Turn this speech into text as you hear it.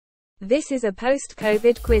This is a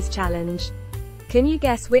post-COVID quiz challenge. Can you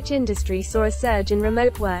guess which industry saw a surge in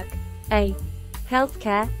remote work? A.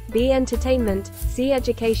 Healthcare, B. Entertainment, C.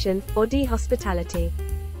 Education, or D. Hospitality?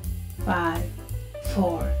 5,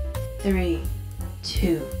 4, 3,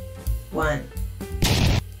 2, 1.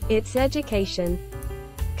 It's education.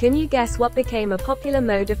 Can you guess what became a popular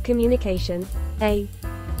mode of communication? A.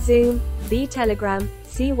 Zoom, B. Telegram,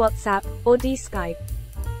 C. WhatsApp, or D. Skype?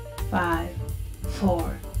 5,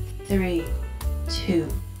 4, 3, 2,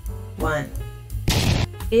 1.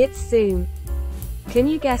 It's Zoom. Can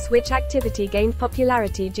you guess which activity gained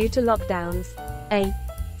popularity due to lockdowns? A.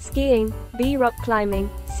 Skiing, B. Rock climbing,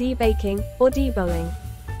 C. Baking, or D. bowling?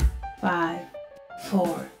 5,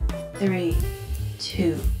 4, 3,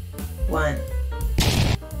 2, 1.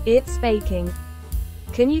 It's baking.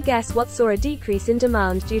 Can you guess what saw a decrease in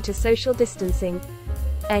demand due to social distancing?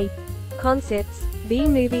 A. Concerts, B.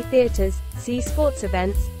 Movie theaters, C. Sports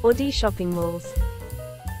events, or D. shopping malls?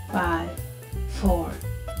 5, 4,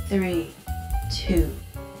 3, 2,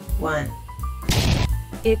 1.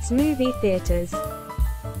 It's movie theaters.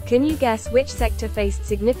 Can you guess which sector faced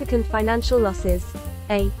significant financial losses?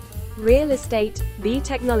 A. Real estate, B.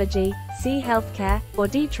 Technology, C. Healthcare, or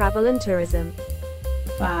D. Travel and tourism?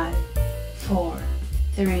 5, 4,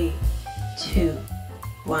 3, 2,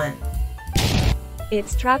 1.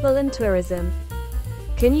 It's travel and tourism.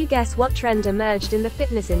 Can you guess what trend emerged in the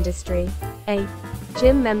fitness industry? A.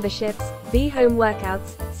 Gym memberships, B. Home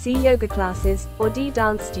workouts, C. Yoga classes, or D.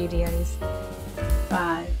 Dance studios?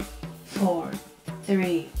 5, 4,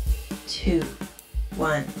 3, 2,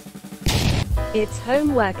 1. It's home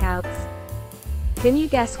workouts. Can you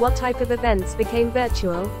guess what type of events became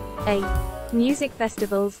virtual? A. Music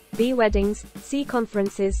festivals, B. Weddings, C.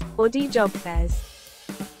 Conferences, or D. job fairs?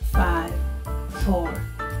 5, 4,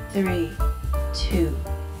 3, 2,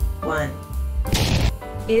 1.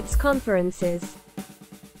 It's conferences.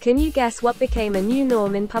 Can you guess what became a new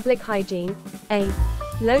norm in public hygiene? A.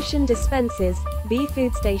 Lotion dispensers, B.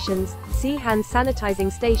 Food stations, C. Hand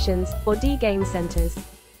sanitizing stations, or D. Game centers?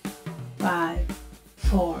 5,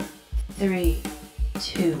 4, 3,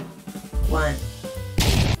 2, 1.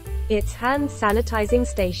 It's hand sanitizing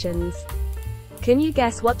stations. Can you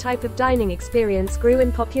guess what type of dining experience grew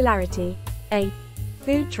in popularity? A.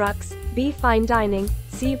 Food trucks, B. Fine dining,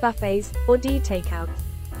 C. Buffets, or D. takeout?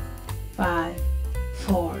 5,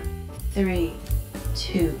 4, 3,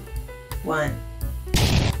 2, 1.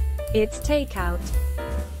 It's takeout.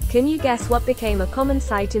 Can you guess what became a common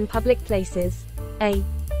sight in public places? A.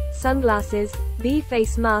 Sunglasses, B.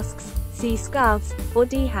 Face masks, C. Scarves, or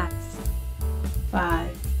D. hats?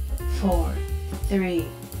 5, 4, 3,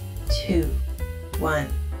 2, 1.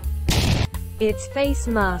 It's face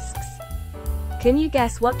masks. Can you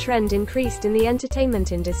guess what trend increased in the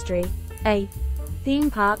entertainment industry? A. Theme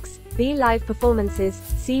parks, B. Live performances,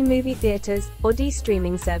 C. Movie theaters, or D.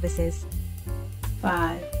 streaming services?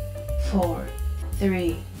 5, 4,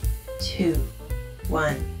 3, 2,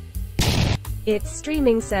 1. It's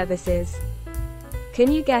streaming services.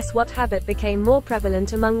 Can you guess what habit became more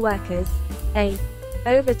prevalent among workers? A.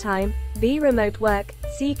 Overtime, B. Remote work,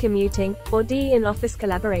 C. Commuting, or D. in-office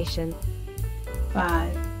collaboration?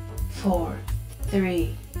 5, 4,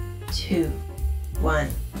 3, 2, 1.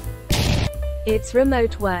 It's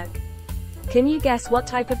remote work. Can you guess what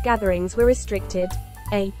type of gatherings were restricted?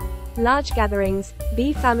 A. Large gatherings,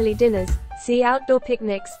 B. Family dinners, C. Outdoor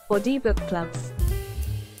picnics, or D. book clubs?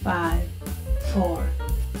 5, 4,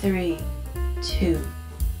 3, 2,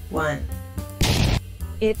 1.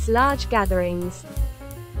 It's large gatherings.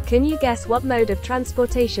 Can you guess what mode of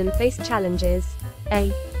transportation faced challenges?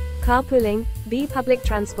 A. Carpooling, B. Public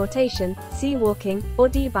transportation, C. Walking, or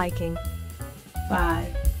D. biking?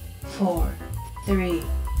 5, 4, 3,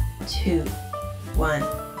 2, 1.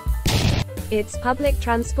 It's public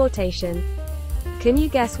transportation. Can you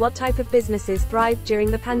guess what type of businesses thrived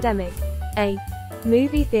during the pandemic? A.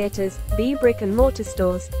 Movie theaters, B. Brick and mortar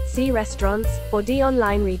stores, C. Restaurants, or D.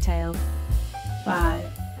 online retail? 5,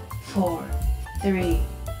 4, 3,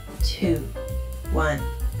 2, 1.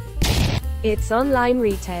 It's online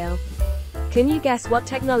retail. Can you guess what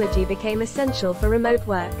technology became essential for remote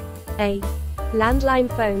work? A. Landline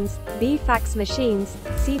phones, B. Fax machines,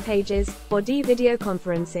 C. pages, or D. video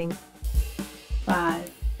conferencing? 5,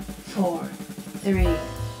 4, 3,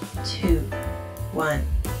 2, 1.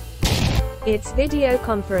 It's video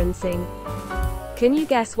conferencing. Can you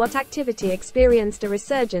guess what activity experienced a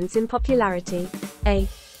resurgence in popularity? A.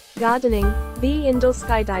 Gardening, B. Indoor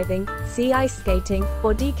skydiving, C. Ice skating,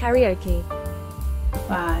 or D. karaoke?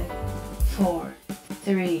 5, 4,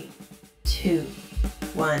 3, 2,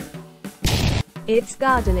 1. It's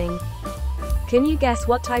gardening. Can you guess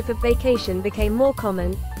what type of vacation became more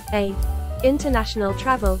common? A. International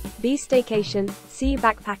travel, B. Staycation, C.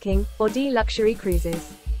 Backpacking, or D. Luxury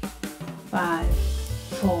cruises? 5,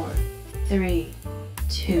 4, 3,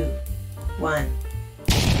 2, 1.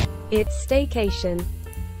 It's staycation.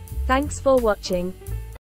 Thanks for watching.